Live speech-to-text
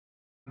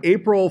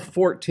April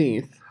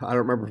 14th, I don't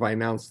remember if I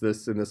announced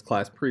this in this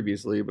class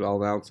previously, but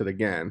I'll announce it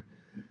again.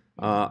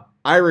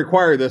 I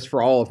require this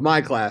for all of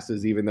my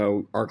classes, even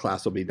though our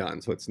class will be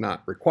done. So it's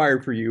not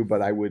required for you,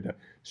 but I would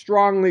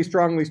strongly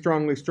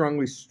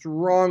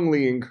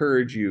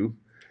encourage you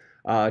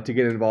to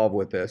get involved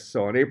with this.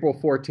 So on April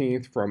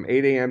 14th from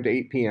 8 a.m. to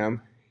 8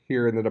 p.m.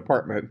 here in the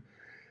department,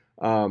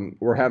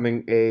 we're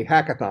having a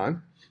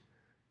hackathon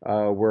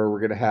where we're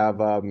going to have,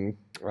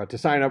 to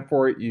sign up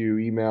for it, you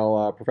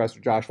email Professor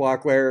Josh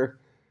Locklear,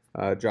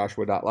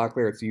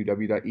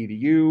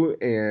 joshua.locklear@cuw.edu,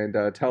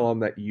 and tell him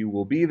that you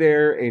will be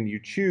there, and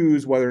you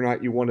choose whether or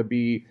not you want to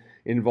be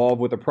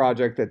involved with a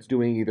project that's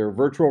doing either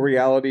virtual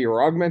reality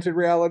or augmented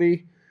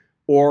reality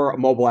or a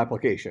mobile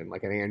application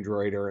like an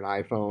Android or an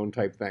iPhone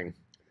type thing.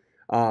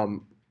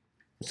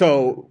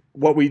 So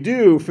what we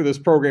do for this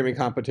programming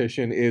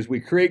competition is we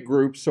create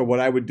groups. So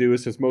what I would do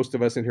is, since most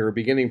of us in here are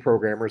beginning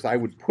programmers, I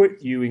would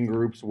put you in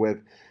groups with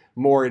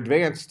more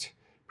advanced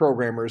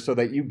programmers so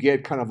that you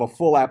get kind of a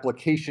full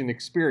application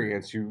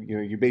experience.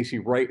 You basically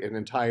write an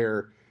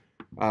entire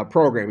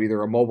program,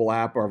 either a mobile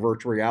app or a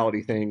virtual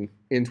reality thing,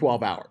 in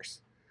 12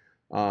 hours.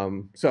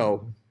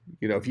 So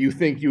if you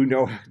think you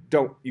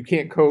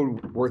can't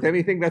code worth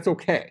anything, that's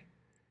okay.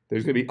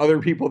 There's going to be other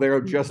people there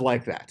just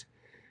like that.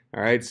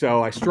 All right,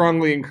 so I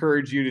strongly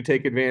encourage you to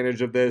take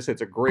advantage of this.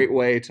 It's a great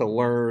way to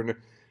learn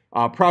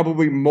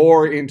probably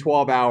more in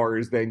 12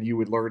 hours than you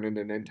would learn in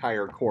an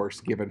entire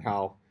course, given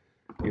how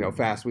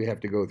fast we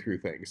have to go through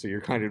things. So you're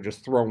kind of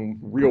just throwing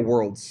real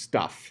world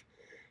stuff.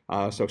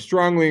 So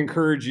strongly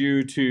encourage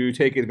you to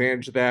take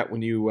advantage of that.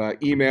 When you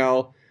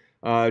email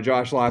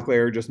Josh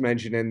Locklear, just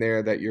mention in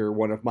there that you're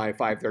one of my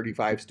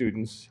 535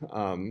 students,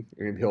 and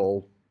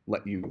he'll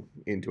let you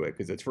into it,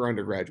 because it's for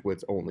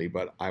undergraduates only,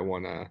 but I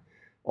want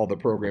all the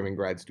programming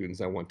grad students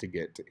I want to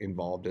get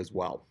involved as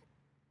well.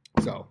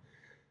 So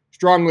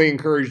strongly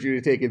encourage you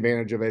to take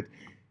advantage of it.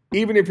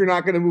 Even if you're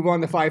not going to move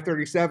on to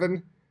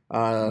 537,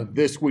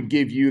 this would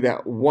give you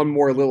that one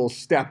more little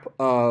step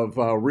of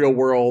real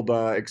world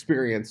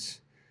experience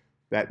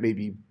that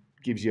maybe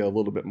gives you a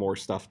little bit more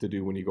stuff to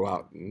do when you go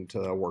out into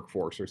the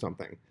workforce or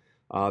something.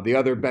 The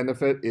other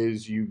benefit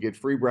is you get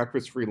free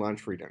breakfast, free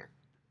lunch, free dinner.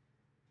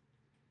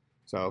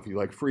 So if you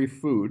like free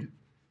food,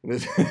 and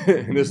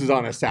this is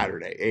on a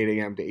Saturday, 8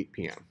 a.m. to 8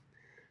 p.m.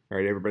 All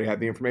right, everybody have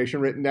the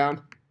information written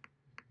down?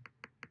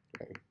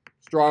 Okay.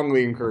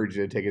 Strongly encourage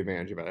you to take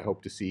advantage of it. I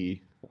hope to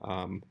see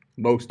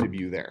most of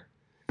you there,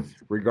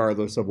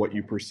 regardless of what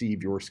you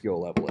perceive your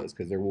skill level is,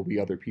 because there will be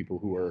other people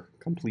who are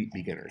complete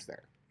beginners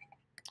there.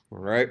 All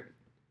right?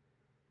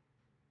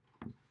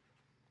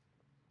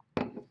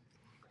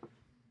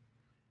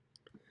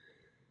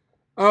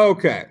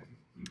 Okay,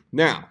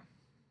 now,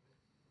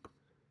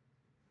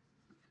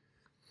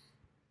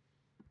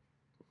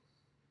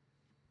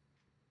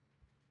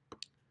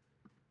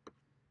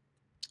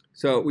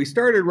 so we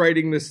started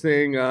writing this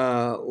thing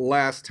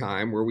last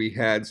time, where we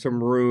had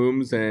some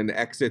rooms and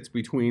exits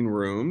between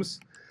rooms.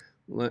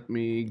 Let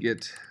me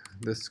get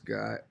this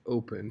guy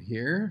open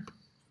here.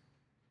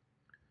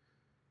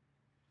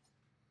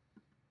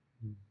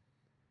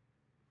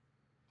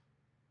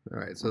 All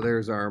right, so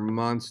there's our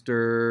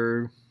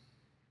monster.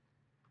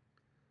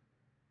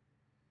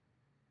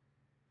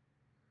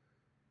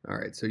 All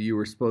right, so you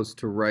were supposed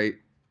to write.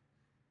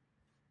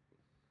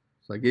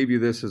 So I gave you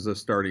this as a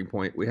starting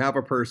point. We have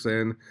a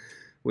person,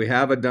 we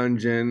have a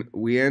dungeon,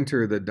 we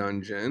enter the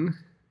dungeon.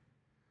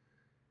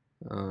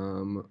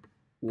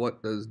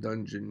 What does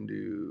dungeon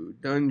do?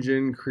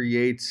 Dungeon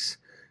creates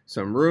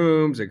some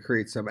rooms, it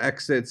creates some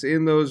exits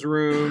in those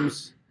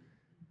rooms.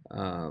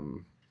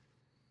 Oh,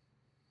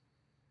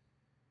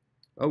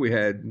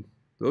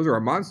 those are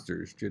our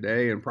monsters, Jade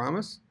and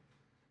Promise.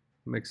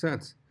 Makes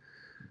sense.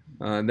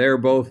 They're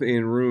both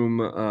in room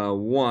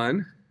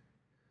 1.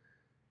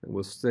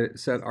 We'll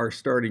set our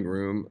starting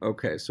room.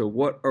 Okay, so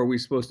what are we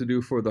supposed to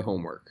do for the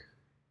homework?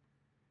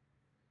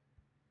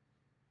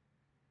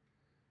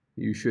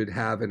 You should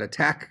have an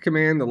attack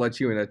command that lets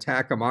you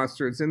attack a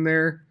monster that's in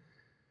there,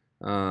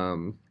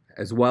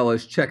 as well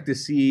as check to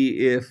see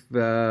if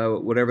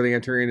whatever they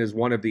enter in is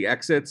one of the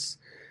exits.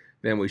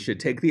 Then we should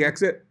take the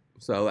exit.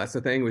 So that's the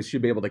thing. We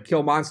should be able to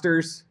kill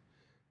monsters,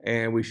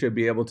 and we should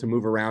be able to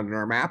move around in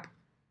our map.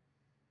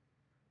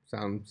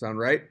 Sound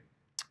right?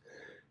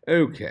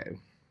 Okay.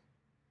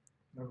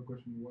 I have a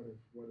question. What if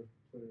the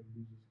player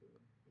loses the game?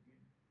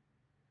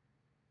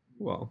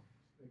 Well,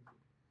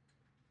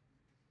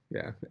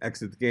 yeah,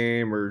 exit the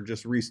game, or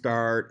just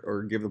restart,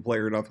 or give the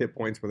player enough hit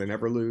points where they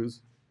never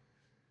lose.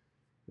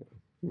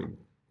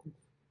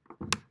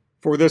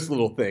 For this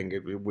little thing,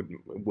 it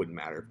wouldn't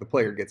matter. If the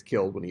player gets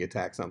killed when he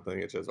attacks something,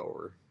 it's just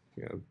over.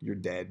 You're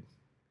dead.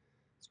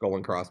 Skull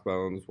and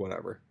crossbones,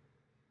 whatever.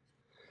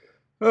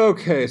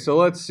 Okay, so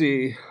let's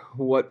see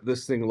what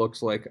this thing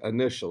looks like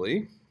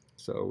initially.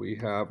 So we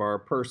have our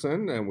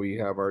person, and we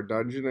have our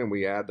dungeon, and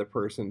we add the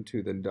person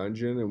to the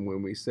dungeon, and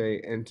when we say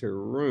enter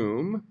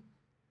room,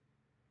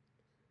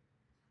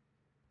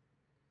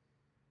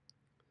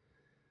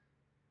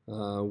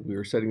 We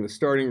are setting the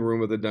starting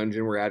room of the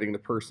dungeon. We're adding the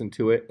person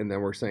to it, and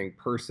then we're saying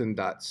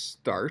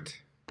person.start.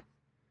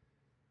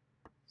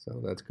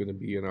 So that's going to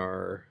be in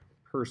our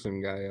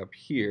person guy up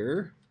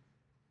here.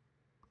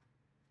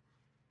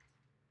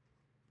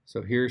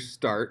 So here's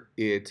start.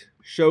 It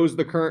shows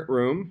the current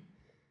room,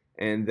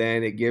 and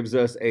then it gives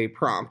us a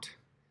prompt.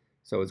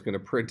 So it's going to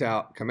print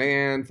out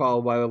command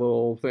followed by the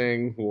little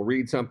thing. We'll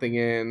read something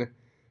in.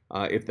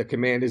 If the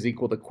command is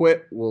equal to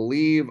quit, we'll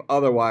leave.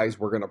 Otherwise,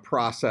 we're going to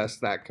process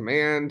that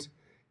command,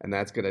 and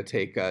that's going to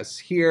take us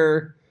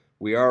here.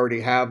 We already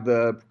have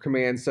the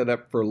command set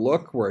up for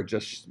look, where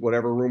just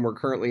whatever room we're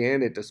currently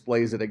in, it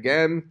displays it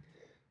again.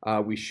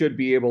 We should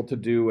be able to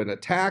do an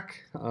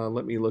attack.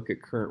 Let me look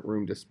at current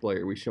room display.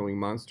 Are we showing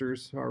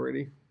monsters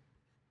already?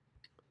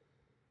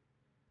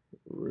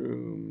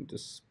 Room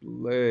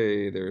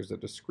display, there's a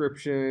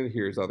description.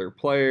 Here's other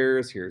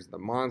players. Here's the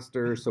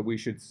monster. So we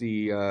should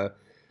see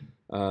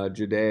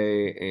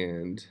Jade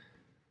and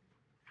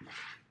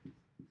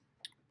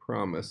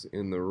Promise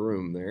in the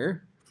room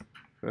there.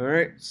 All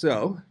right,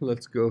 so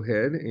let's go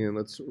ahead and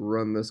let's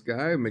run this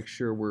guy, make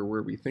sure we're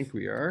where we think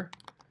we are.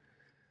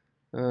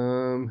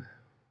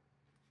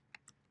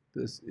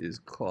 This is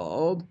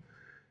called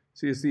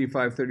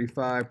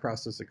CSC535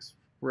 process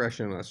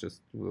expression. That's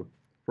just the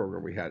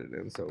program we had it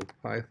in. So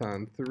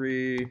Python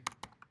 3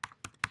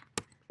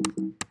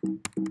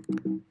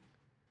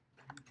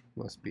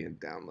 must be in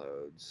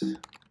downloads.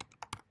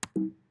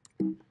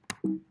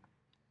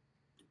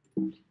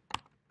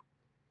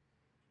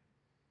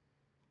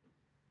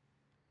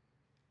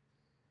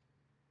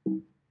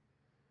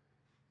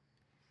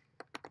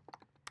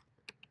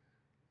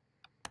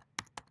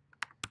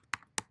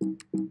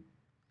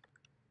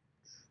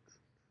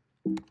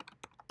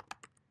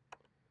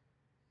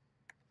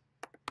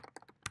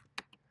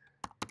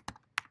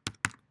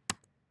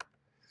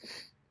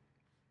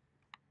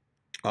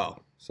 Oh,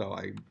 so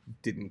I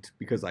didn't,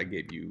 because I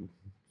gave you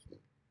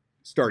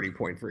starting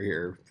point for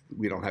here,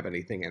 we don't have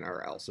anything in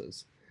our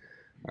else's.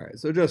 All right,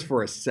 so just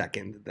for a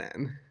second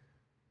then,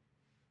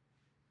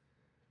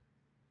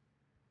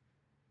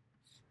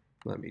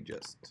 let me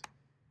just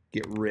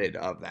get rid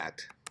of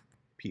that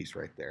piece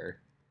right there.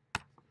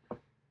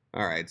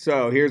 All right,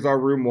 so here's our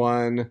room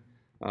 1.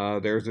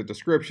 There's a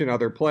description,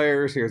 other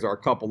players. Here's our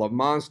couple of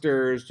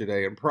monsters,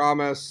 Jade and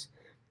Promise.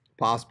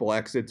 Possible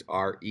exits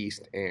are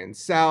east and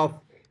south.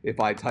 If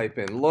I type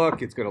in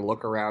look, it's going to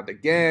look around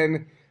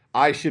again.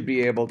 I should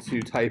be able to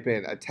type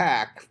in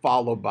attack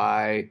followed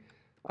by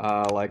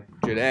like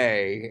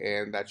Jade,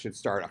 and that should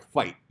start a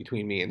fight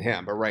between me and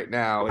him. But right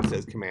now it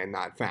says command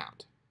not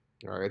found.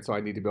 All right, so I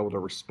need to be able to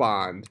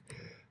respond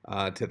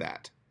to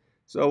that.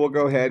 So we'll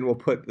go ahead and we'll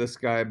put this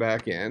guy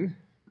back in.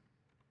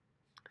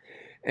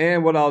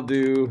 And what I'll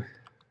do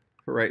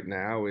for right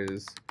now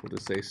is we'll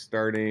just say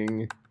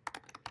starting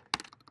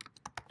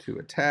to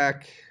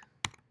attack.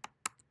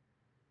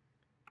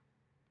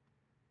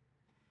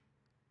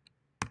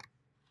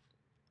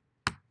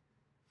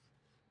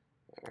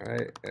 All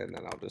right, and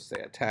then I'll just say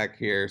attack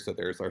here. So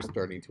there's our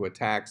starting to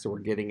attack. So we're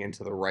getting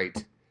into the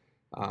right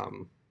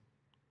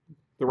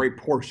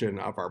portion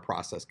of our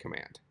process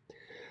command.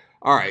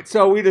 All right,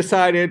 so we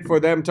decided for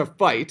them to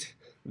fight,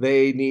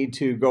 they need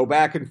to go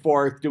back and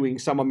forth doing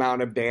some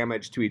amount of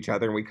damage to each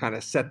other. And we kind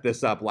of set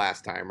this up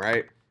last time,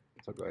 right?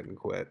 So go ahead and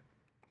quit.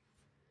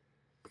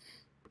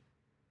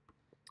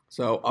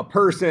 So a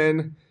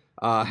person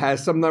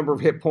has some number of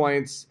hit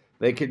points.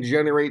 They can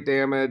generate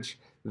damage.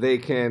 They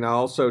can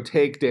also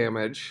take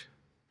damage.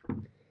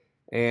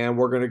 And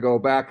we're going to go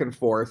back and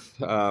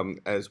forth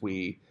as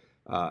we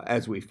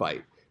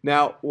fight.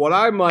 Now, what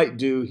I might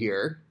do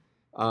here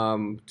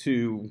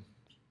to,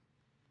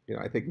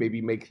 I think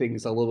maybe make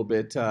things a little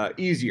bit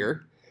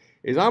easier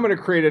is I'm going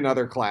to create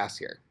another class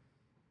here.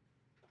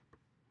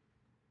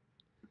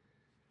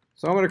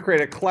 So I'm going to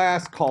create a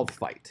class called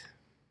fight.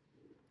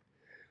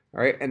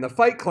 All right, and the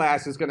fight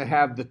class is going to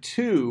have the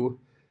two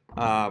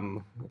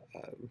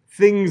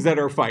things that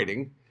are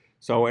fighting.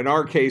 So in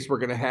our case, we're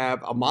going to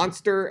have a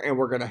monster and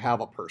we're going to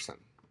have a person.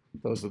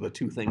 Those are the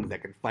two things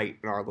that can fight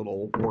in our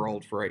little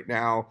world for right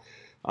now.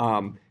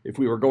 If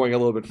we were going a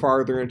little bit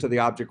farther into the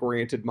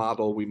object-oriented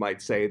model, we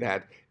might say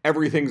that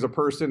everything's a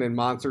person and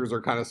monsters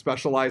are kind of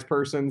specialized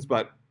persons,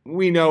 but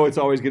we know it's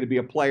always going to be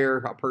a player,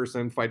 a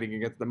person fighting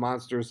against the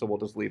monster, so we'll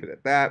just leave it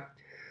at that.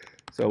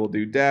 So we'll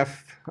do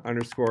def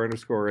underscore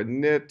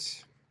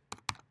init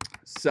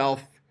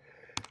self,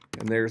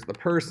 and there's the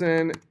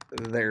person,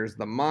 there's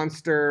the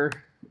monster,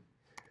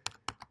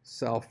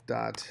 self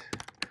dot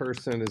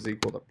person is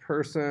equal to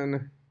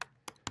person,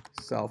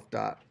 self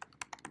dot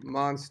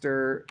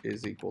monster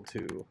is equal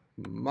to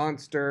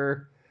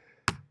monster.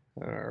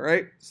 All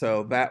right,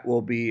 so that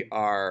will be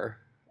our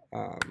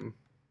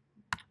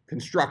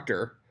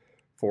constructor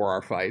for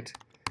our fight.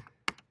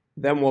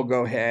 Then we'll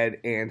go ahead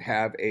and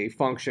have a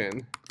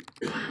function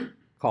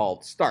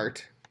called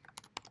start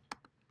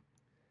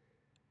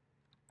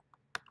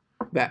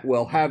that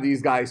will have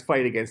these guys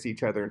fight against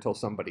each other until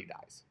somebody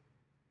dies.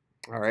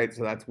 All right,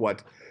 so that's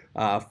what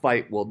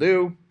fight will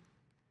do.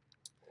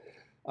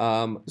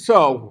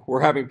 So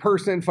we're having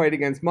person fight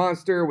against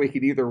monster. We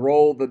could either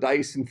roll the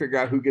dice and figure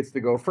out who gets to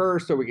go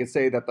first, or we could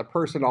say that the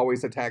person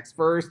always attacks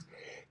first.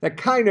 That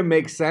kind of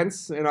makes sense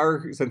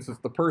since it's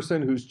the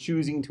person who's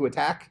choosing to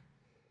attack.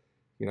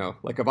 You know,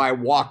 like if I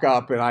walk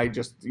up and I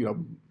just,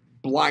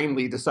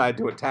 blindly decide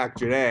to attack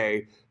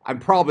Janae, I'm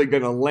probably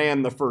going to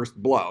land the first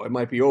blow. It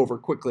might be over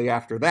quickly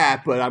after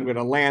that, but I'm going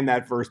to land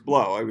that first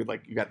blow. I mean,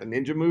 like, you got the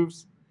ninja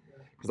moves?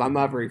 Because I'm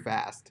not very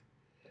fast.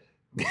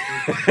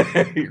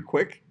 You're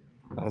quick?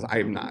 I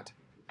am not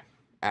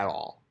at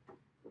all.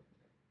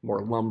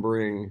 More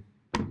lumbering.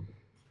 I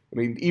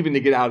mean, even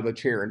to get out of the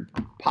chair and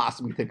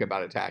possibly think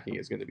about attacking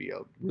is going to be a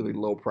really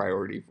low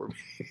priority for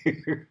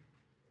me.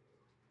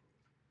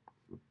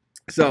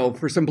 So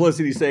for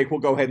simplicity's sake,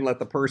 we'll go ahead and let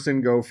the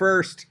person go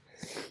first.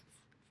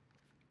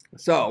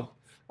 So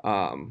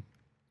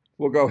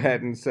we'll go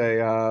ahead and say,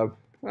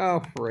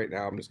 well, for right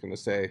now, I'm just going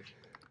to say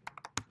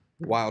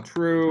while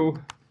true.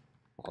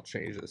 I'll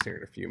change this here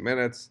in a few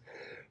minutes.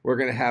 We're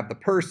going to have the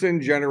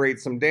person generate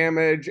some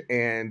damage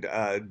and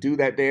do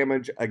that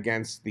damage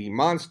against the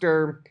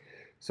monster.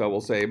 So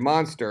we'll say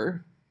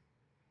monster.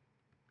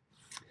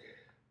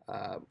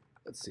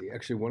 Let's see.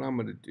 Actually, what I'm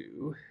going to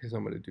do is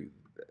I'm going to do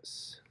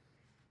this.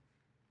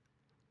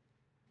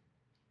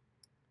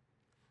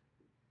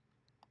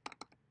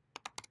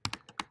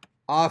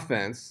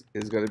 Offense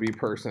is going to be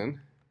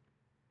person.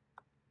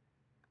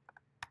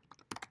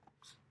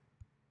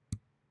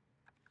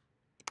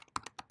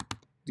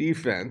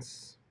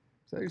 Defense,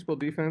 is that how you spell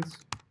defense?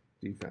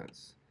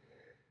 Defense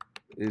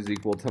is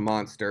equal to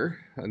monster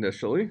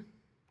initially.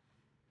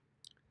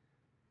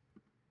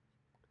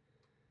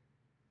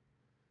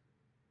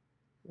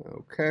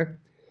 Okay.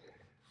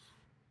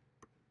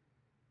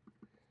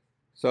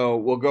 So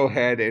we'll go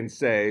ahead and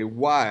say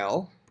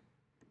while,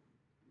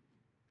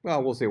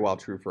 well, we'll say while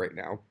true for right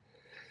now.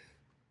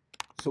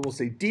 So we'll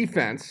say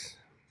defense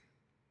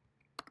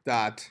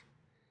dot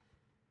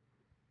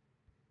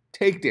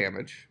take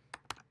damage.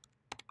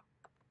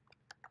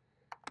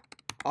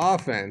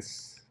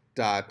 Offense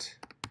dot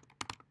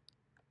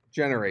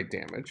generate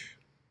damage.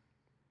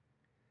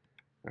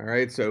 All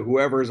right, so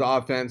whoever's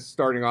offense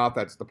starting off,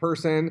 that's the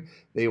person.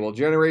 They will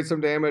generate some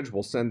damage.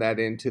 We'll send that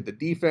into the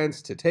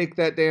defense to take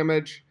that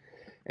damage.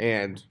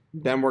 And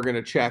then we're going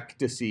to check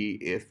to see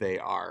if they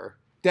are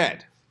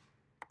dead.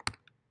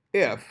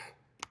 If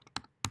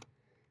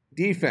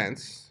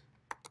defense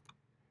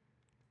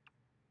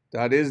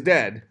dot is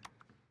dead,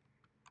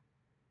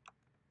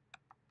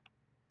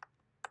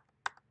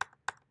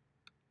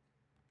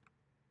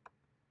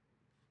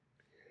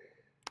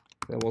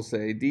 then we'll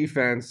say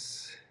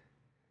defense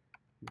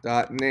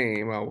dot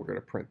name. Oh, we're going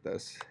to print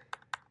this.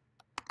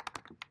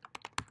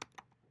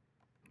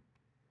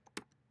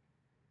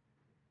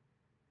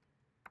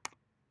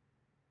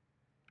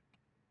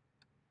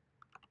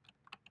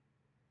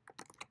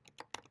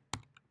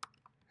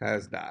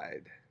 Has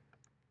died.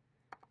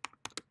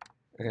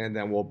 And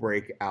then we'll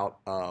break out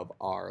of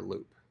our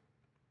loop.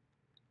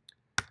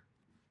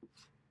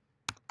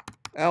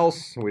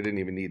 Else, we didn't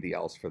even need the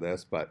else for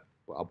this, but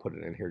I'll put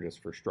it in here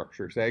just for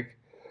structure's sake.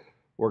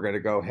 We're going to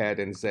go ahead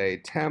and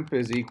say temp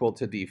is equal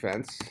to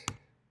defense.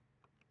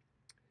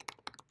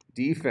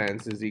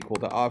 Defense is equal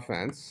to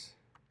offense.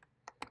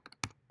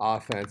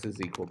 Offense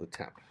is equal to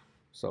temp.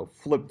 So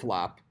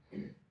flip-flop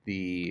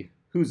the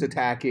who's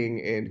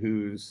attacking and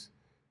who's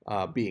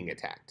being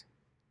attacked.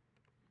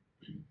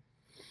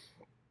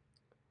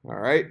 All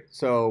right,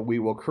 so we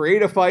will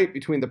create a fight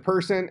between the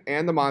person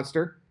and the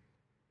monster.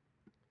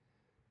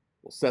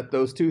 We'll set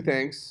those two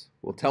things.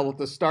 We'll tell it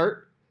to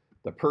start.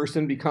 The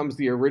person becomes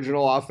the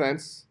original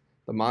offense.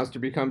 The monster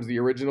becomes the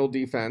original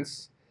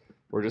defense.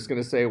 We're just going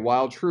to say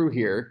while true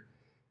here.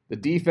 The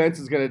defense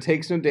is going to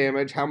take some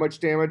damage. How much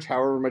damage?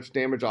 However much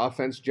damage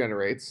offense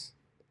generates.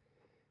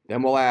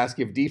 Then we'll ask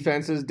if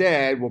defense is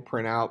dead. We'll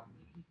print out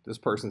this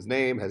person's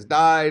name has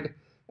died.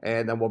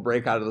 And then we'll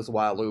break out of this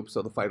while loop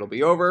so the fight will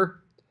be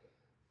over.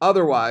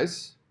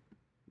 Otherwise,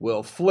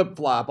 we'll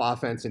flip-flop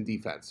offense and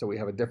defense. So we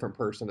have a different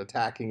person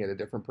attacking and a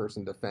different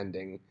person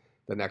defending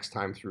the next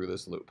time through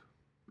this loop.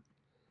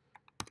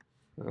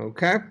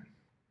 Okay.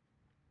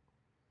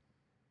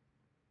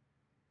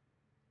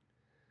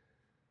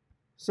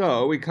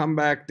 So we come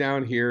back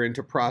down here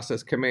into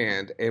process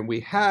command, and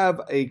we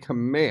have a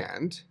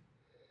command,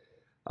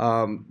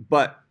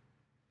 but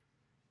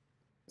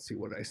let's see,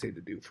 what did I say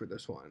to do for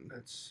this one?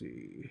 Let's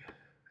see.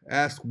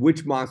 Ask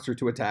which monster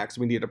to attack. So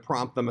we need to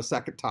prompt them a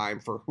second time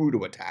for who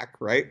to attack,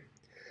 right?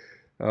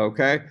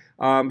 Okay.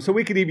 So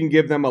we could even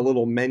give them a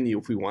little menu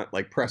if we want,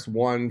 like press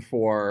 1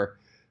 for,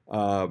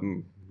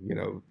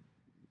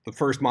 the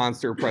first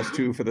monster, press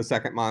 2 for the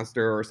second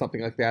monster or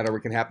something like that, or we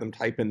can have them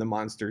type in the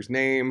monster's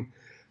name.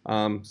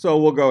 So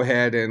we'll go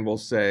ahead and we'll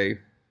say,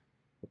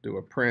 we'll do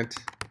a print.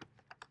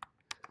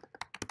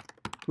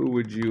 Who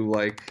would you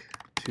like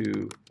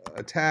to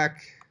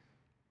attack?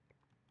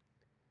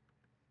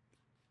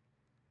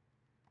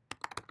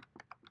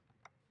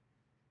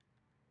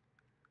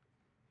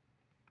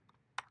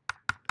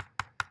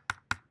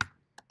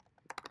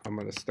 I'm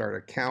going to start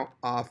a count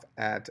off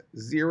at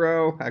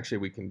 0. Actually,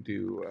 we can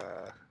do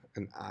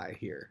an I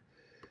here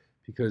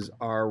because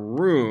our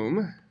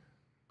room,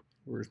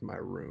 where's my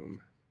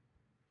room?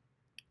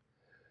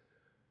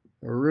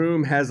 A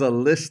room has a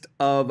list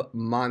of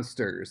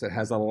monsters that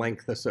has a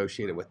length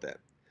associated with it.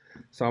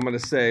 So I'm going to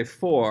say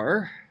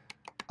for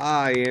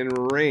I in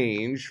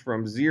range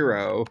from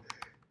 0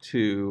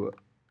 to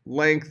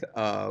length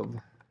of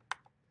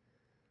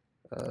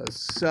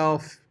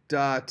self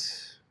dot,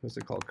 what's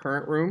it called,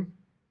 current room?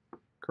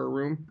 Cur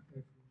room?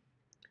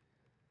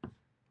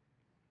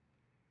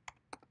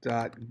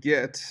 Dot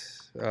get,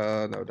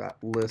 no, dot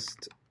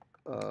list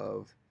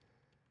of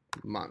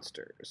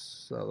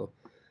monsters. So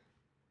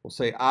we'll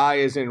say I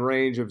is in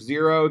range of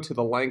 0 to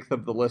the length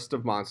of the list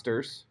of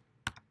monsters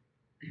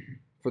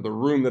for the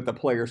room that the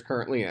player is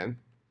currently in.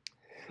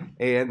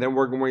 And then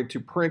we're going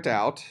to print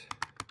out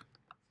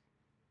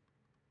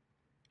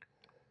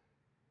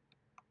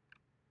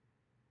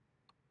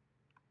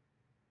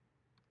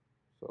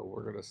so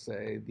we're going to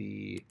say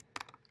the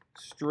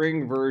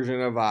string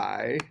version of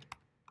I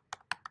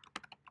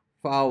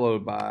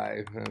followed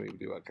by, let me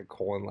do like a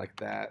colon like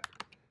that,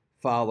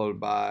 followed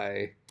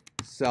by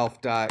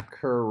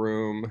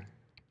self.curRoom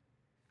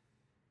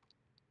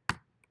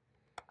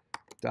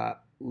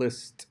dot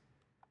list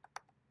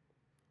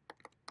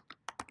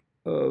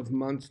of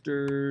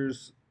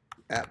monsters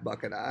at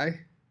bucket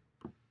I.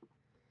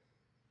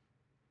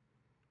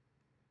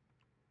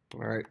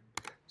 All right,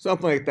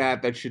 something like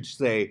that. That should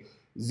say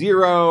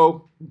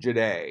 0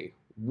 Jade,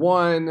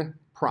 1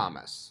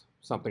 promise,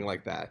 something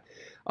like that.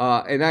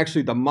 And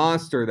actually, the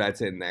monster that's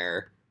in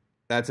there,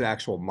 that's an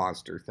actual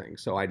monster thing.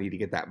 So I need to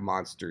get that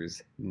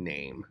monster's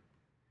name.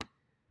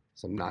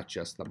 So not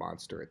just the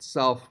monster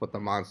itself, but the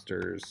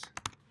monster's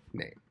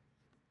name.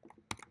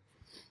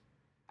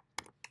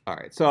 All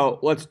right, so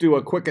let's do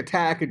a quick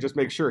attack and just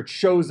make sure it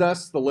shows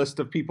us the list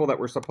of people that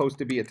we're supposed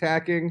to be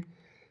attacking.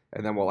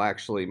 And then we'll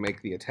actually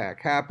make the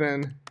attack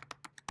happen.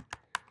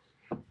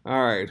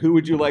 All right, who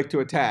would you like to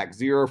attack?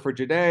 0 for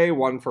Jade,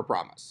 1 for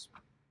promise.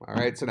 All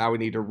right, so now we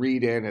need to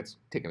read in. It's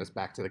taking us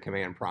back to the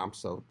command prompt,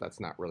 so that's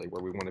not really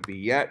where we want to be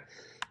yet.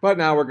 But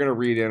now we're going to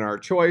read in our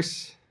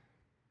choice.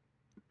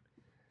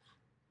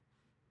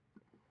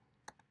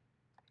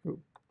 Ooh.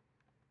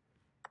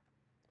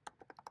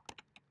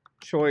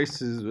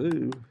 Choice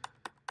is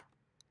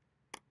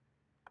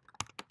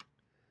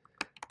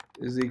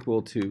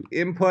equal to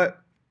input.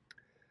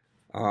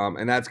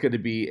 And that's going to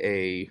be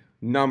a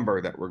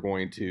number that we're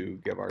going to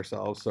give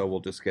ourselves. So we'll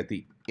just get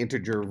the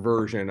integer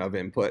version of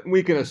input. And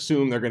we can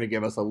assume they're going to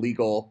give us a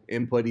legal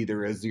input,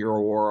 either a 0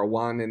 or a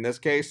 1 in this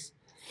case.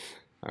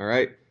 All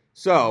right.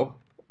 So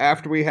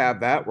after we have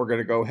that, we're going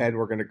to go ahead and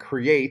we're going to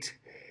create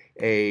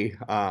a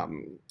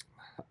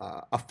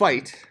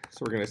fight. So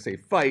we're going to say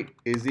fight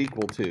is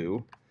equal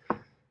to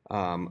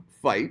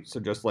fight. So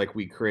just like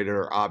we created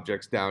our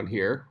objects down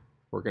here,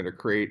 we're going to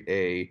create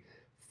a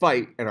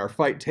fight, and our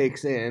fight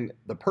takes in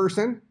the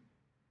person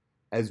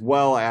as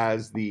well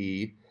as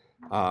the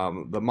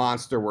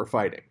monster we're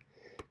fighting.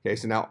 Okay,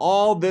 so now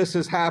all this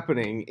is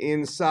happening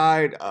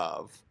inside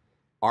of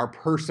our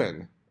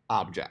person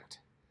object.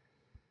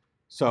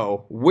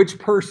 So which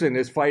person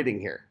is fighting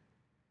here?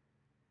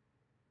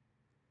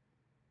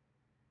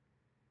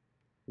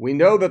 We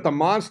know that the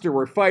monster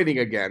we're fighting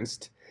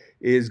against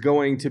is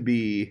going to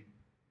be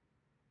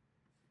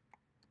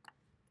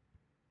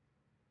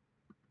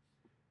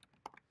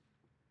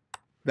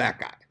that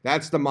guy.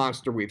 That's the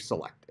monster we've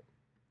selected.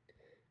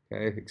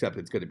 Okay, except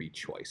it's going to be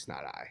choice,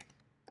 not I.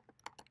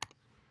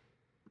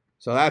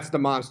 So that's the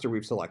monster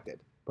we've selected.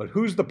 But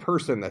who's the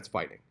person that's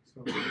fighting?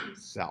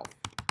 Self.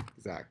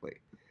 Exactly.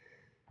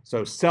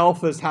 So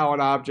self is how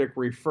an object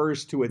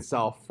refers to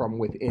itself from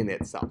within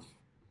itself.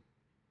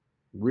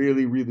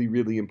 Really, really,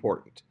 really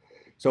important.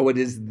 So it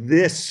is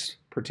this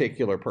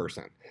particular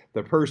person,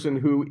 the person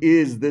who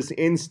is this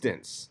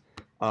instance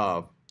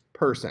of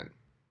person,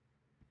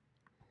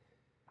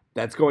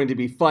 that's going to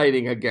be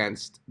fighting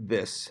against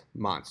this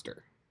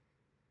monster.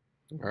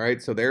 All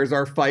right, so there's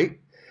our fight.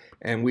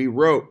 And we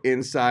wrote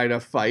inside a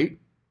fight,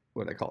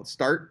 what I call it,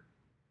 start,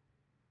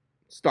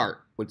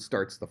 which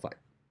starts the fight.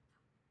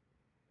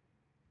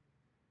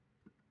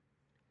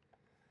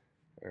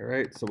 All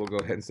right, so we'll go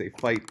ahead and say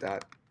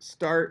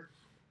fight.start.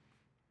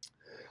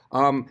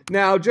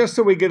 Now, just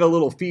so we get a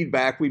little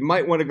feedback, we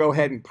might want to go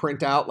ahead and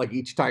print out, like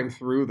each time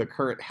through, the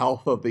current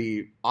health of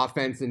the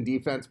offense and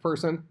defense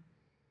person.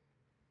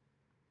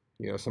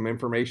 You know, some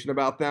information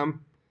about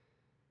them.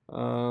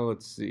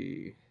 Let's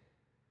see.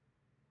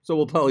 So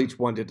we'll tell each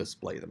one to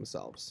display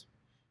themselves.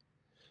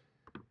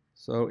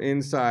 So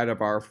inside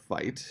of our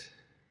fight,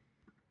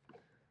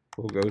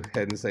 we'll go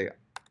ahead and say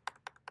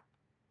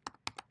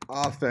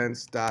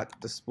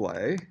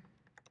offense.display,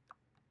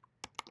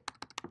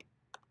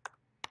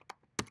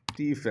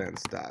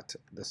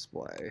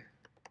 defense.display.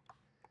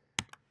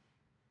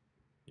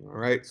 All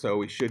right, so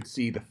we should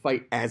see the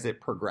fight as it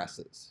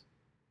progresses.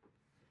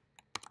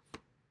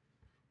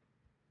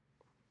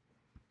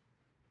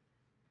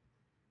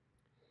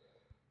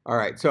 All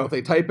right, so if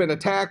they type in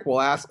attack, we'll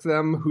ask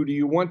them, who do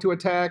you want to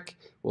attack?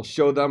 We'll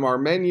show them our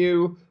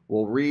menu.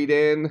 We'll read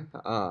in.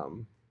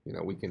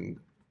 We can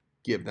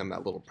give them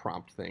that little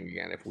prompt thing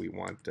again if we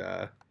want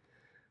to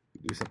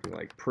do something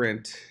like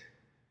print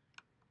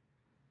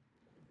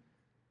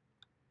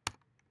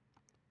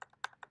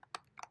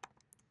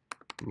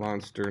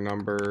monster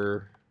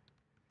number.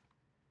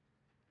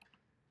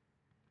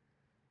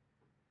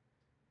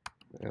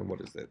 And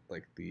what is it?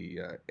 Like the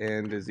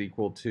end is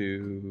equal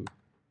to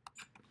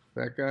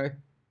that guy.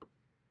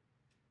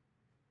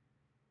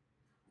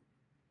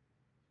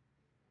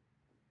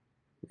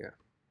 Yeah.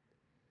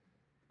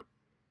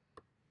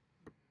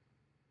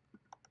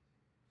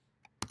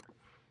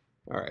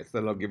 All right, so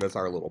that'll give us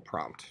our little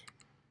prompt.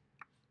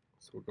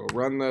 So we'll go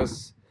run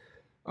this.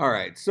 All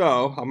right,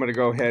 so I'm going to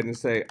go ahead and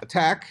say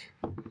attack.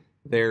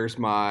 There's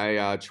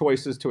my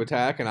choices to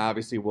attack, and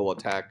obviously we'll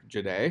attack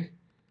Jade.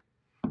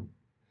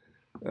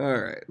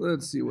 All right,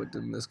 let's see, what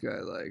did this guy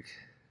like?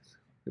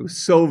 It was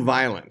so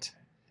violent.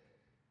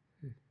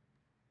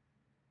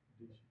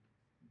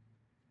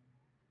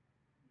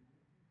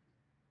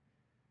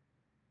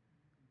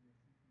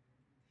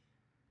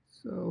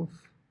 So,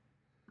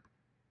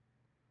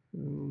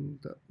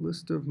 the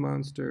list of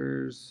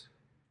monsters.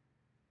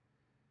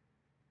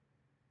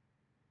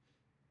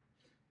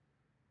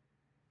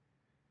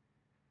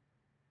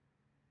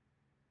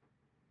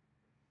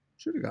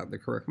 Should have gotten the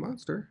correct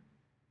monster.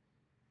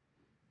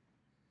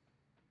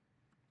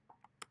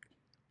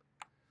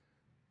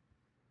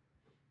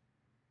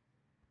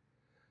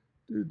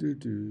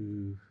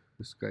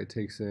 This guy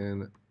takes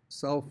in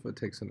self, it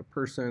takes in a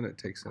person, it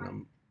takes in a...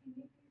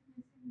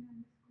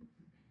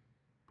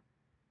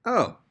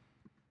 Oh.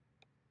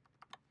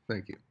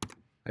 Thank you.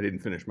 I didn't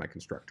finish my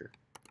constructor.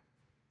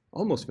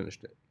 Almost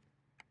finished it.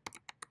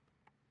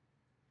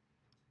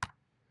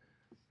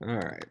 All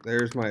right,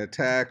 there's my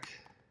attack.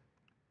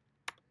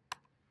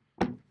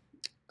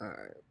 All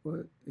right,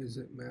 what is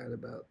it mad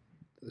about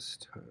this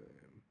time?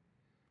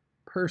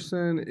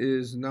 Person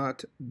is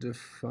not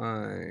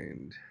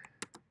defined.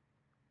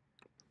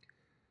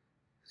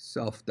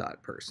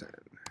 Self.person.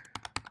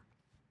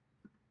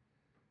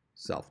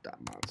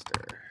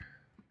 Self.monster.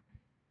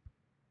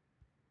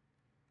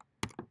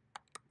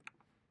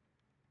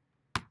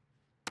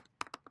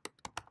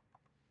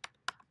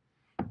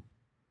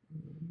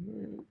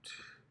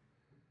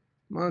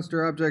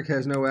 Monster object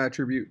has no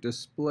attribute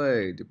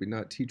display. Did we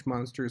not teach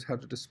monsters how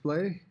to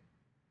display?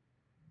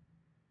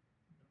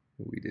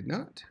 We did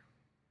not.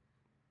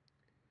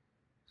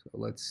 So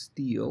let's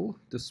steal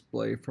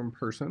display from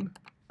person.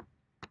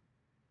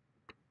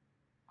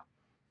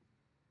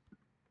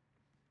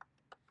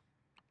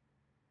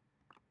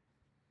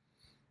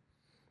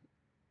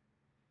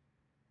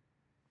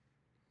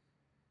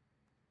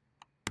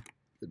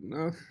 Good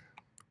enough.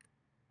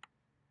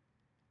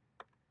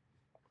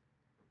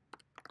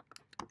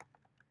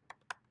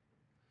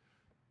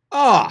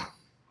 Ah!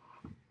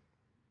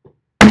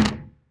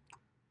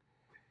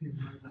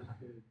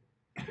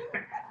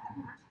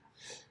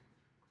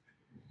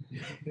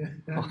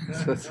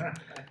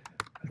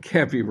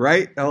 Can't be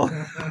right. Hold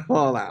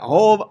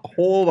on.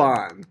 Hold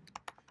on.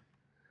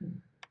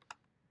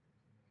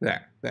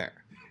 There.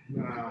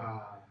 Come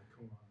on.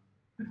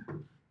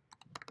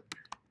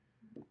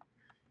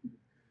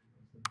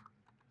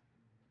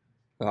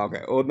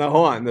 Okay. Well, now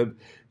hold on.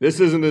 This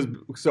isn't as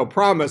so.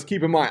 Promise.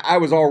 Keep in mind, I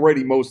was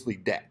already mostly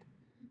dead.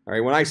 All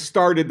right. When I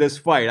started this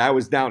fight, I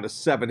was down to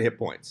 7 hit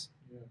points.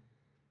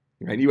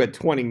 Yeah. And you had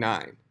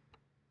 29.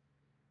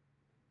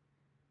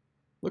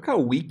 Look how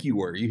weak you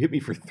were. You hit me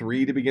for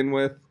 3 to begin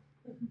with.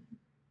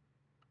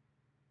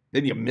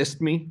 Then you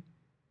missed me.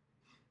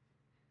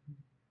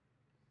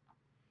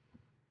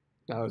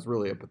 That was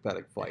really a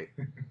pathetic fight.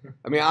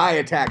 I mean, I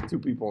attacked 2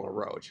 people in a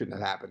row. It shouldn't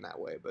have happened that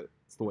way, but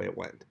it's the way it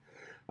went.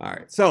 All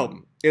right.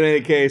 So, in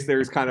any case,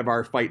 there's kind of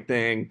our fight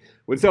thing.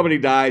 When somebody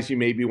dies, you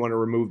maybe want to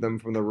remove them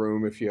from the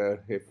room if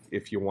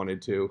you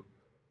wanted to.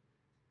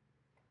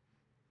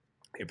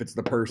 If it's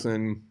the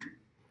person,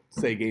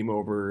 say game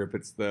over. If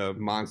it's the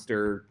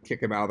monster,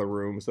 kick him out of the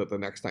room so that the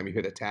next time you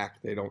hit attack,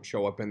 they don't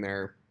show up in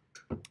there.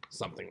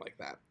 Something like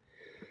that.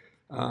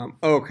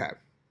 Okay.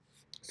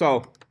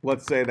 So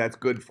let's say that's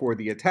good for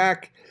the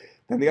attack.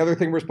 Then the other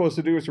thing we're supposed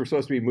to do is we're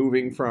supposed to be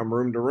moving from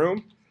room to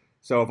room.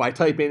 So if I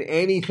type in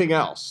anything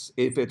else,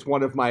 if it's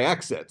one of my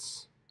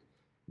exits,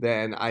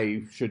 then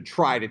I should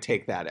try to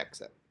take that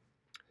exit.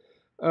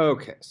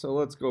 Okay, so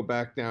let's go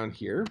back down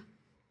here.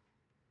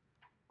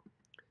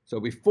 So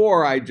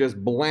before I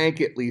just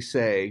blanketly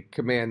say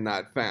command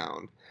not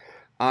found,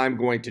 I'm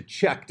going to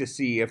check to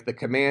see if the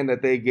command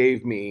that they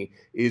gave me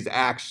is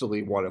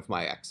actually one of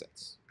my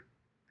exits.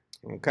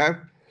 Okay?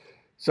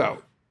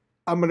 So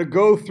I'm going to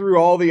go through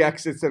all the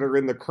exits that are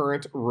in the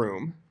current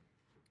room.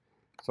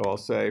 So I'll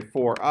say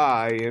for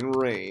I in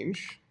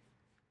range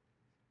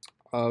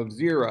of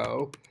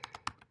 0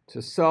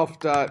 to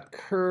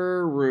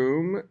self.cur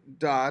room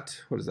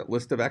dot, what is that,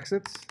 list of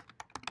exits?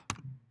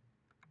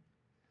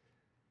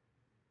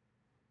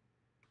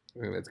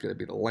 And that's going to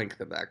be the length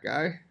of that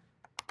guy.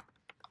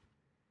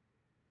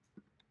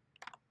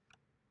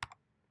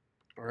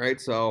 All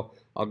right, so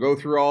I'll go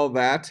through all of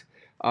that.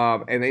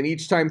 And then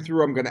each time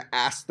through, I'm going to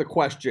ask the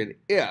question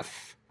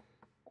if,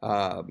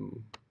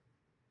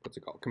 what's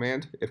it called?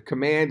 Command? If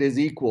command is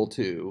equal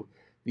to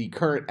the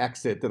current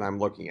exit that I'm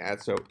looking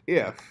at. So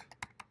if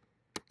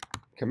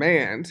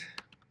command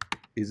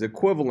is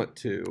equivalent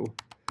to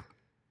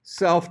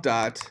self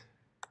dot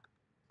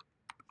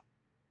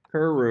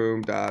her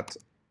room dot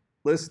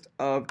list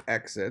of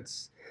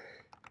exits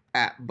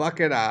at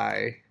bucket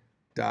I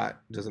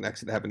dot, does an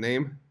exit have a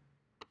name?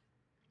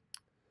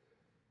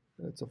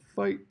 That's a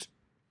fight.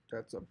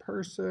 That's a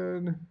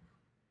person.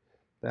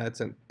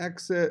 That's an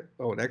exit.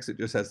 Oh, an exit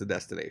just has the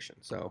destination.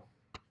 So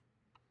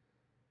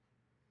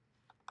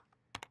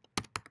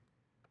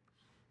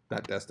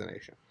that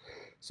destination.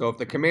 So if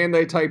the command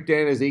they typed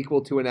in is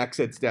equal to an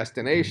exit's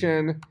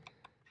destination,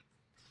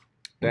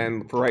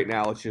 then for right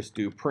now, let's just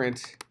do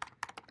print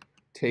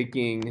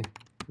taking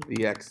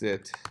the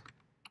exit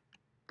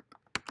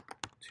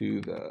to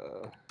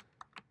the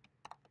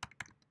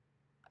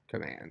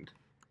command.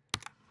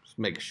 Just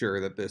make sure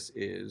that this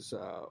is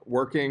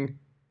working.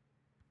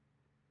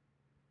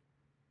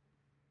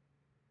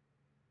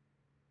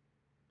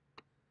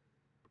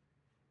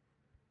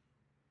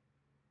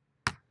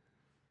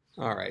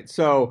 All right,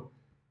 so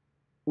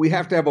we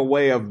have to have a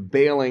way of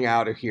bailing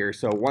out of here.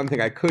 So one thing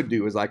I could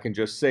do is I can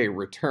just say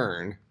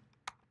return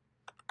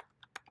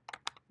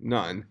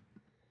none,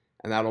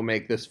 and that'll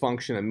make this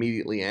function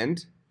immediately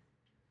end,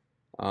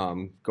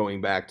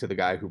 going back to the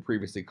guy who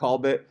previously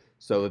called it,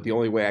 so that the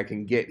only way I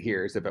can get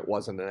here is if it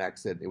wasn't an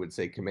exit, it would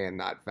say command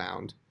not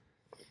found.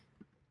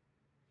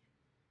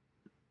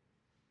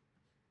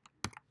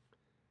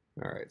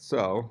 All right,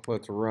 so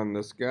let's run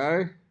this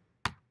guy.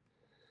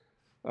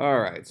 All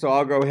right, so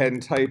I'll go ahead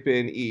and type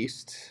in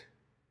east.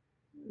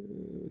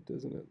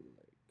 Doesn't it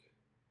like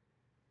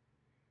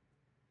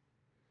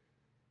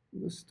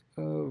list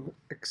of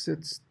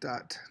exits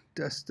dot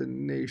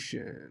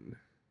destination?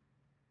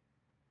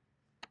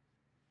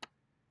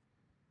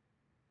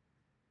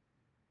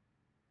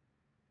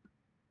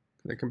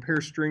 Can I compare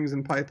strings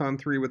in Python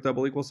 3 with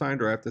double equal sign,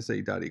 or I have to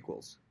say dot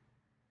equals?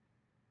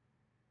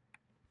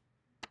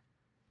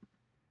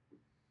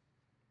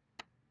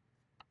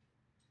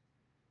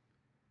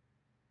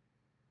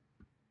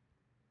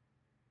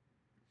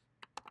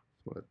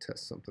 I want to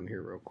test something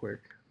here real quick.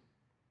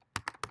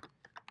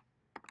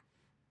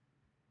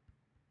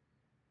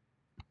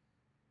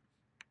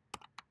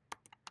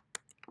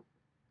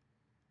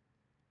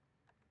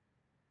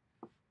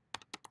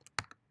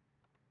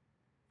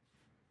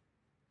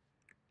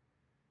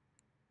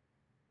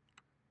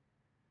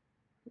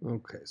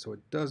 Okay, so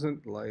it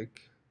doesn't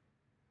like.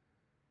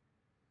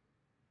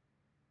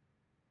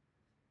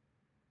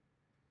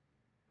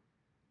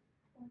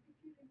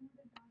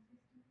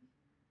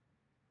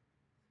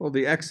 Well,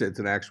 the exit's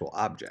an actual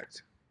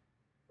object.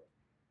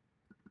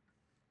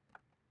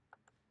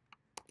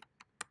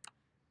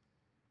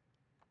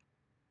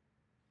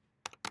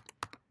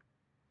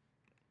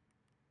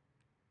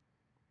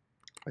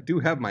 I do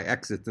have my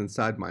exits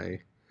inside my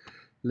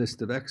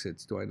list of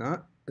exits, do I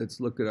not? Let's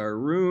look at our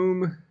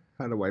room.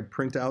 How do I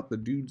print out the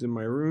dudes in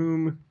my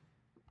room?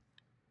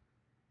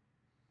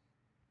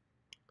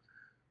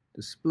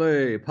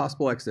 Display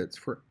possible exits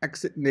for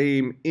exit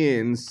name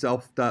in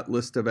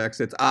self.list of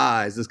exits.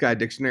 Ah, is this guy a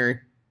dictionary?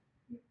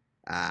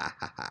 Ah,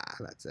 ha, ha,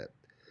 that's it.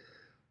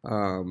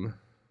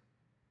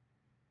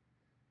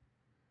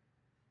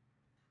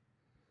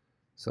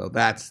 So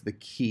that's the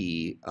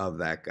key of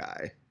that guy.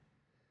 I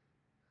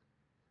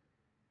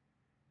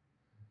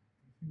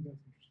think that's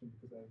interesting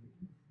because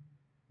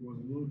it was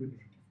a little bit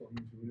tricky for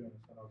me to really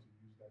understand how to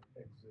use that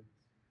exit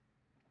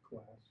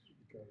class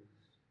because.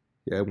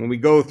 Yeah, when we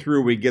go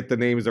through, we get the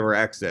names of our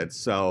exits.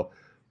 So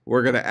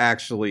we're going to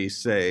actually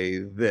say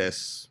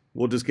this.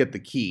 We'll just get the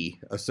key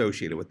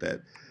associated with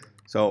it.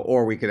 So,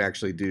 or we could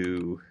actually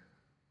do,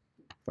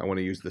 if I want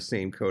to use the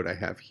same code I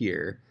have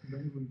here.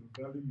 Not even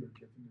the value you're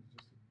getting is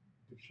just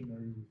a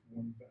dictionary with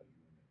one value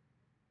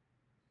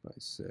in it. I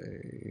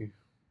say,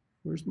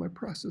 where's my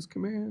process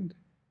command?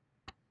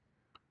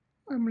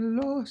 I'm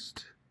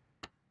lost.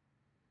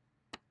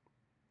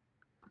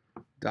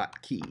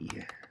 Dot key.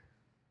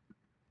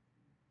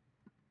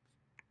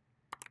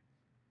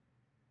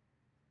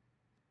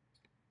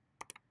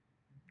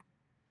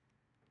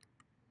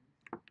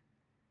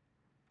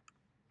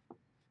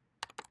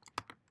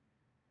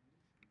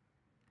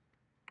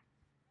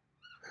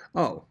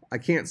 Oh, I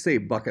can't say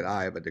bucket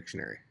I of a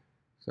dictionary.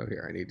 So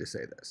here, I need to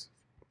say this.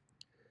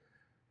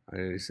 I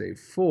need to say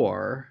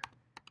for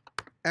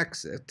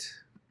exit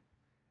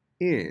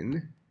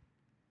in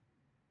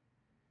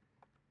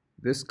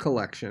this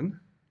collection.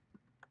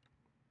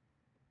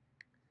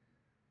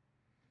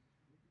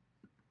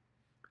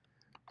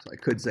 So I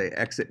could say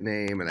exit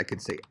name and I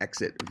could say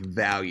exit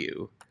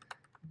value,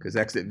 because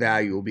exit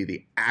value will be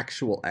the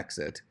actual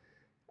exit.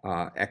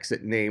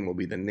 Exit name will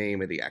be the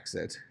name of the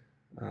exit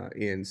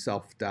in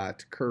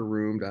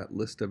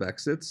self.curroom.list of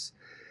exits.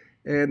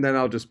 And then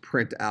I'll just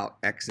print out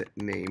exit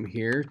name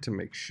here to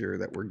make sure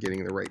that we're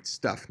getting the right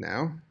stuff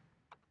now.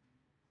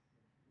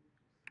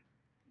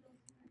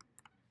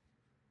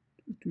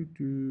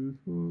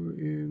 For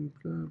in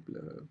blah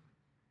blah.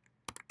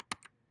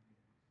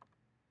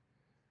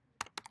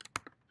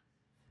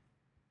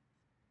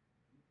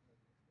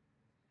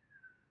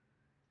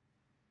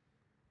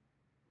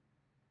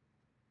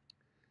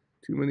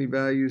 Too many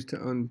values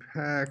to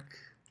unpack.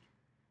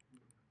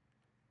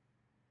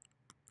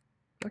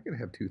 I can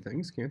have two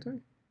things, can't I?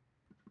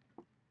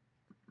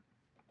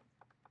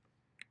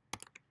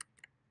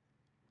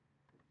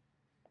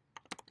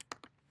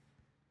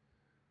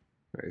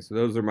 All right, so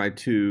those are my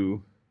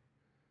two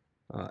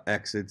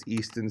exits,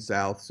 east and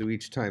south. So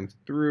each time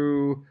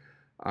through,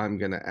 I'm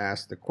going to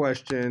ask the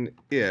question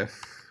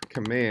if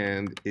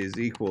command is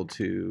equal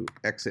to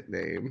exit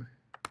name.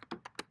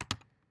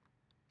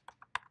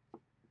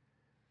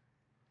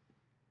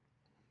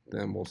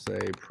 Then we'll say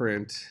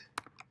print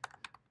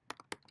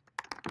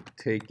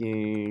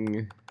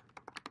taking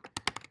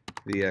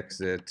the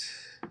exit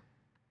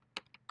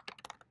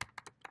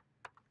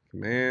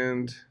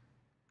command,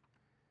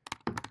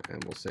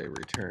 and we'll say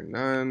return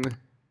none.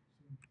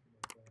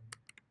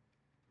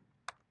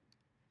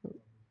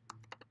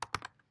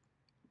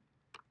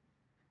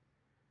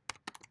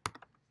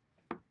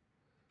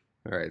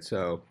 All right,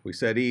 so we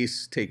said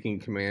east, taking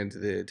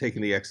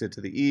the exit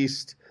to the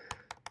east.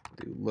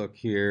 Do look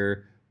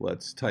here.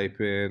 Let's type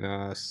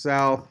in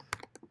south,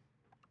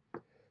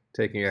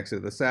 taking exit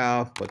to the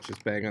south. Let's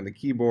just bang on the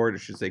keyboard.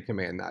 It should say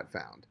command not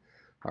found.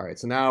 All right,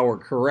 so now we're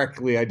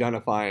correctly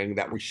identifying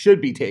that we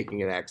should be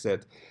taking an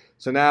exit.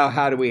 So now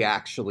how do we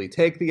actually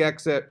take the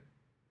exit?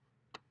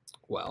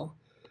 Well,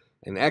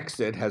 an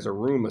exit has a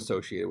room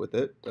associated with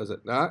it, does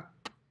it not?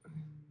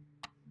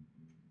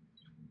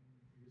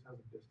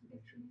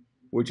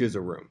 Which is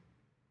a room.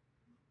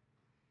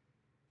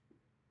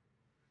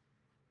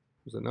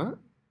 Is it not?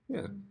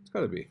 Yeah, it's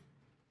got to be.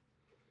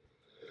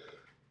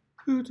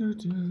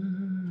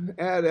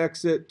 Add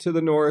exit to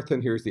the north,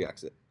 and here's the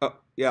exit. Oh,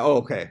 yeah, oh,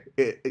 okay.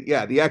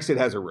 Yeah, the exit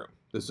has a room.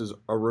 This is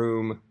a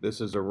room,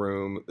 this is a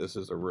room, this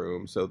is a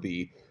room. So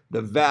the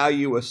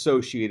value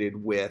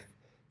associated with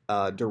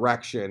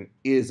direction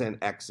is an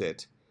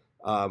exit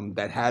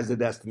that has a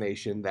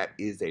destination that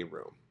is a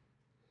room.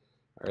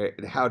 All right,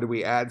 and how do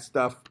we add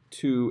stuff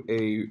to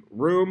a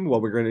room?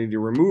 Well, we're going to need to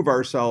remove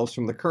ourselves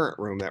from the current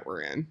room that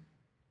we're in.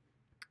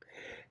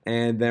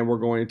 And then we're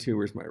going to,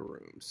 where's my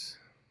rooms?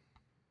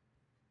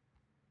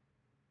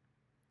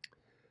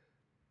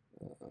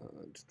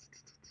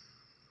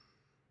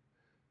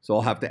 So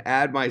I'll have to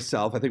add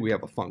myself. I think we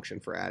have a function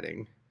for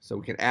adding. So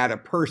we can add a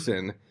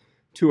person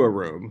to a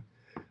room.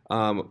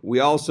 We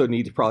also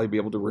need to probably be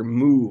able to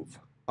remove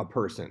a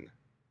person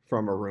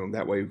from a room.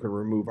 That way we can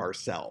remove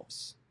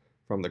ourselves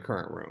from the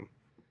current room.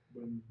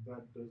 When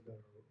that does that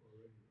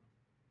already.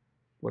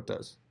 What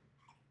does?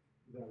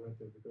 That right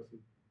there, because it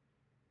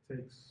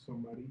takes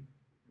somebody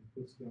and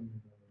puts them in a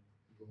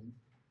room.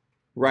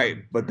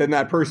 Right, but then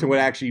that person would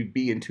actually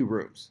be in two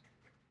rooms.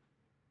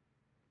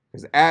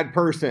 Because add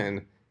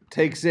person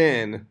takes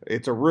in,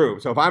 it's a room.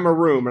 So if I'm a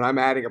room and I'm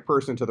adding a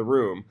person to the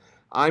room,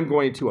 I'm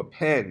going to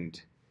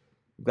append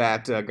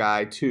that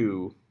guy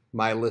to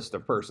my list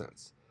of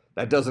persons.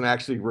 That doesn't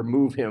actually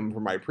remove him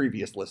from my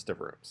previous list of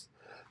rooms.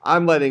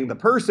 I'm letting the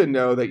person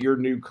know that your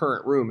new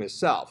current room is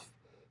self.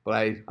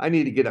 But I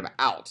need to get him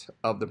out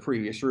of the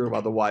previous room.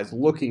 Otherwise,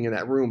 looking in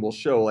that room will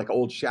show like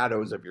old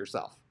shadows of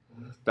yourself.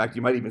 In fact,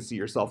 you might even see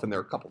yourself in there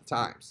a couple of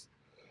times.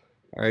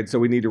 All right, so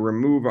we need to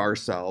remove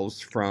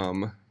ourselves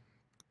from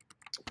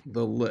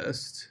the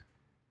list.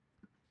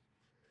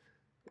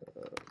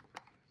 So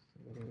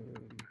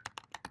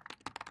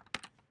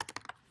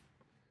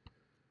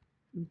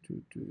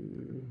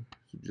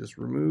just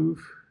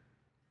remove.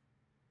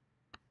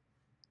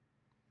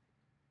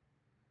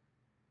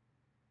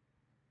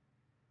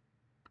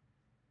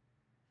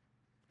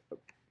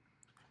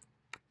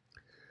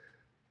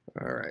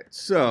 All right,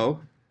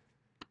 so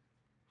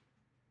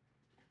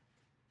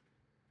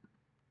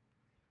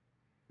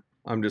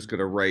I'm just going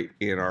to write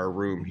in our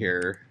room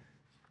here,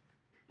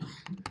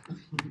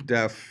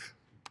 def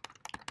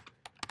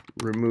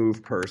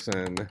remove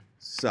person,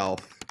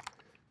 self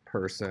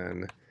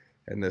person,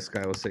 and this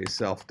guy will say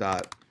self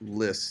dot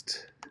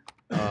list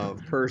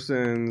of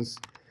persons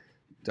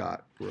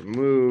dot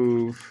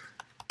remove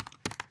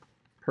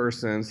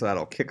person, so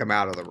that'll kick them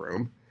out of the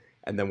room.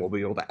 And then we'll be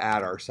able to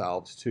add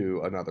ourselves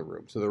to another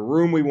room. So the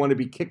room we want to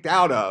be kicked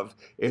out of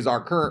is our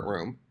current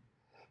room.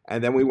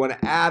 And then we want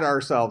to add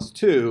ourselves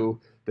to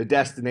the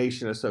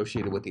destination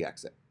associated with the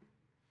exit.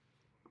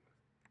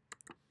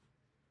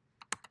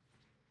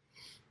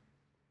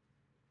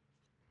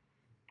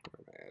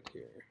 Add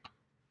here.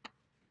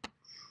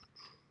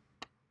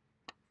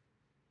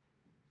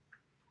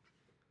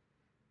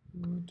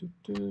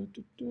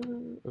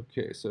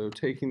 Okay, so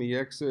taking the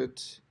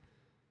exit.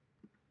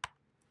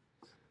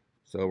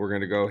 So we're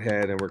going to go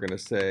ahead and we're going to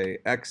say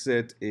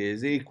exit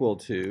is equal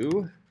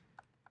to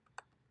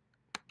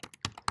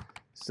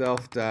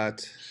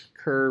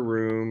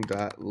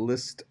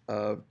self.curroom.list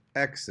of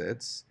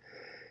exits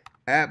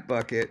at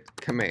bucket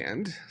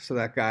command. So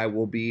that guy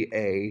will be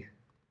an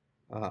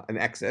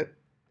exit.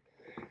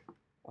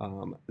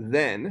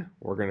 Then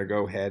we're going to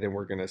go ahead and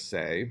we're going to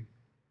say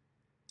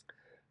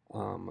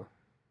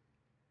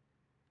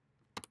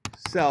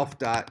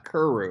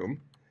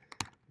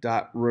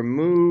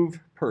self.curroom.remove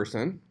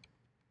person,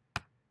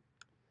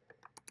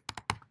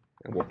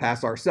 and we'll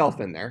pass our self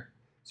in there.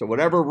 So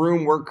whatever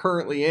room we're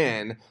currently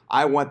in,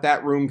 I want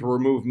that room to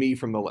remove me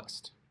from the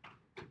list.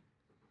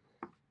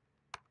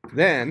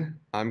 Then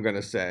I'm going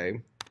to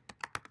say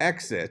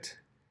exit,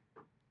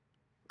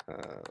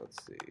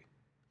 let's see,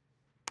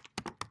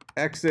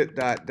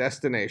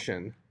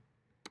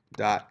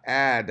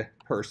 exit.destination.add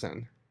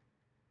person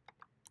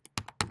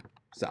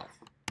self,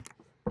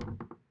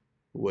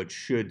 which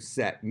should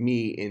set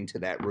me into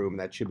that room.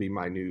 That should be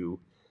my new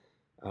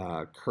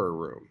cur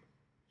room.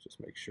 Just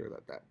make sure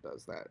that that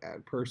does that.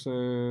 Add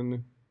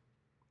person.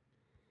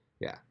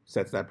 Yeah,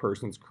 sets that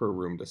person's cur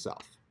room to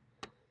self.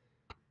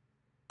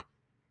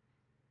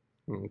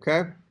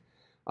 Okay.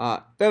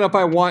 Then if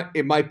I want,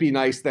 it might be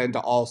nice then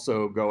to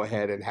also go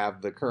ahead and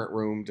have the current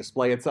room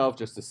display itself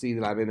just to see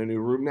that I'm in a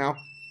new room now.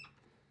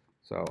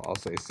 So I'll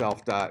say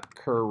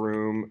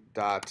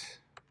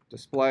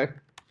self.curroom.display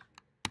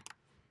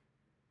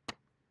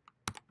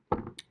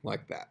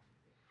like that.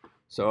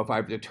 So if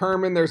I've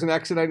determined there's an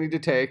exit I need to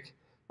take,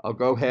 I'll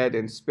go ahead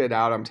and spit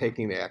out I'm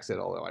taking the exit,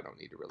 although I don't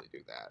need to really do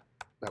that.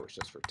 That was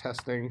just for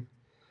testing.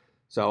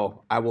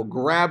 So I will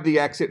grab the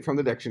exit from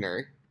the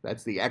dictionary.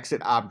 That's the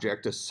exit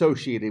object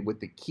associated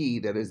with the key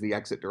that is the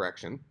exit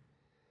direction.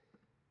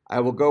 I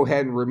will go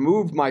ahead and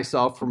remove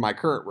myself from my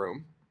current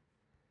room.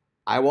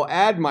 I will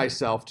add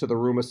myself to the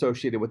room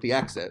associated with the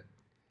exit.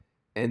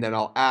 And then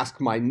I'll ask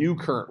my new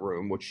current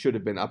room, which should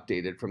have been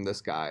updated from this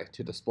guy,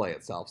 to display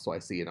itself so I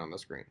see it on the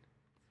screen.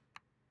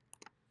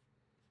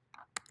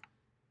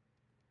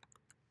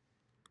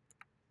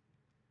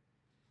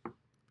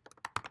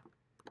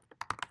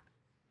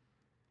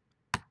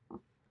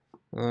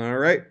 All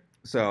right,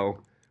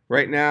 so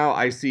right now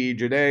I see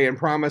Jade and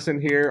Promise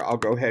in here. I'll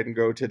go ahead and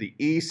go to the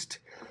east.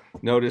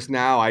 Notice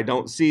now I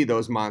don't see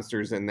those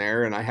monsters in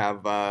there, and I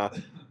have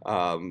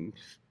an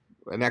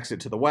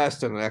exit to the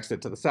west and an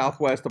exit to the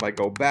southwest. If I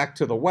go back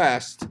to the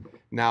west,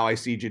 now I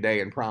see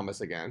Jade and Promise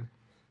again.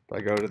 If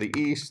I go to the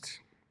east,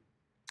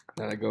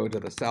 then I go to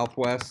the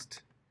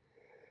southwest,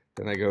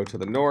 then I go to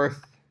the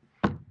north.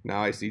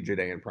 Now I see Jade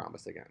and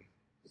Promise again.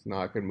 So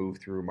now I can move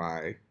through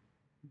my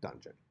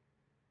dungeon.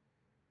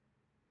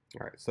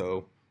 All right,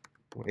 so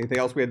anything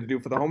else we had to do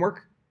for the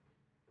homework?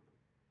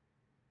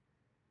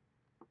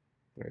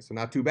 All right, so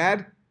not too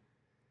bad.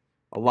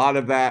 A lot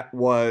of that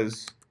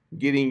was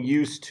getting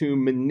used to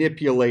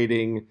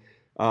manipulating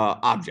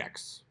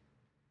objects.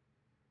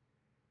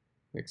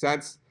 Make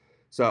sense?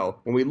 So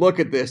when we look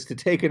at this to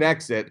take an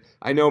exit,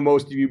 I know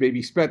most of you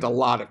maybe spent a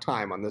lot of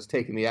time on this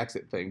taking the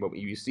exit thing, but when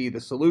you see the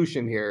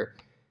solution here,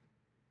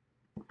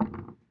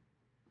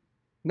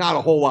 not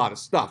a whole lot of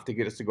stuff to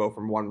get us to go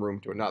from one room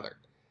to another.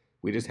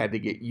 We just had to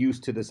get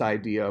used to this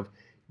idea of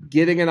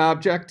getting an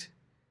object,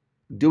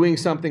 doing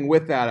something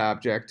with that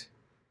object,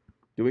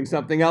 doing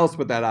something else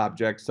with that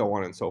object, so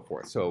on and so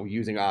forth. So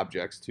using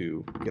objects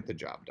to get the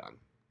job done.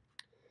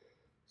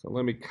 So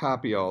let me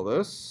copy all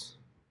this.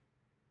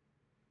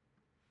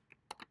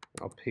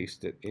 I'll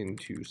paste it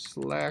into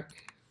Slack.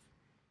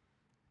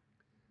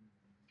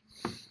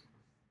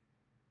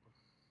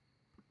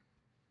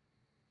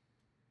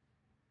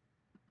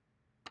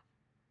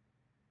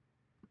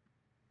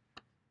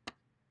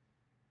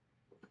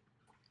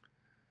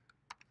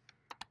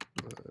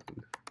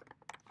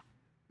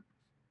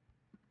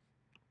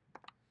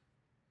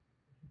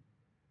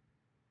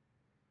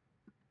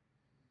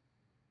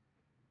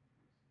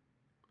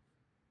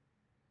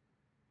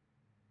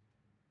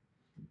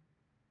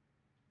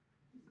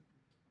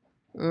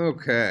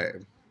 Okay.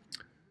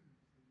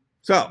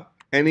 So,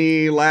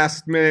 any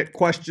last minute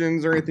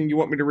questions or anything you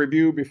want me to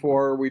review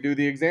before we do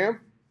the exam?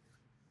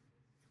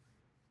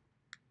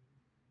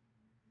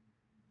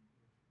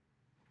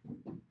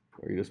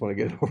 Or you just want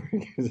to get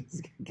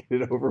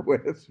it over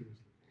with?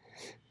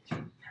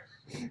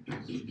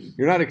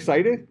 You're not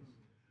excited?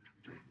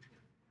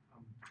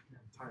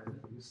 I'm tired.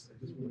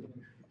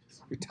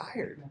 You're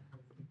tired.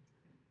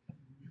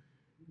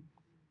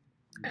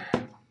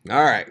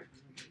 All right.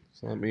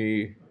 So let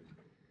me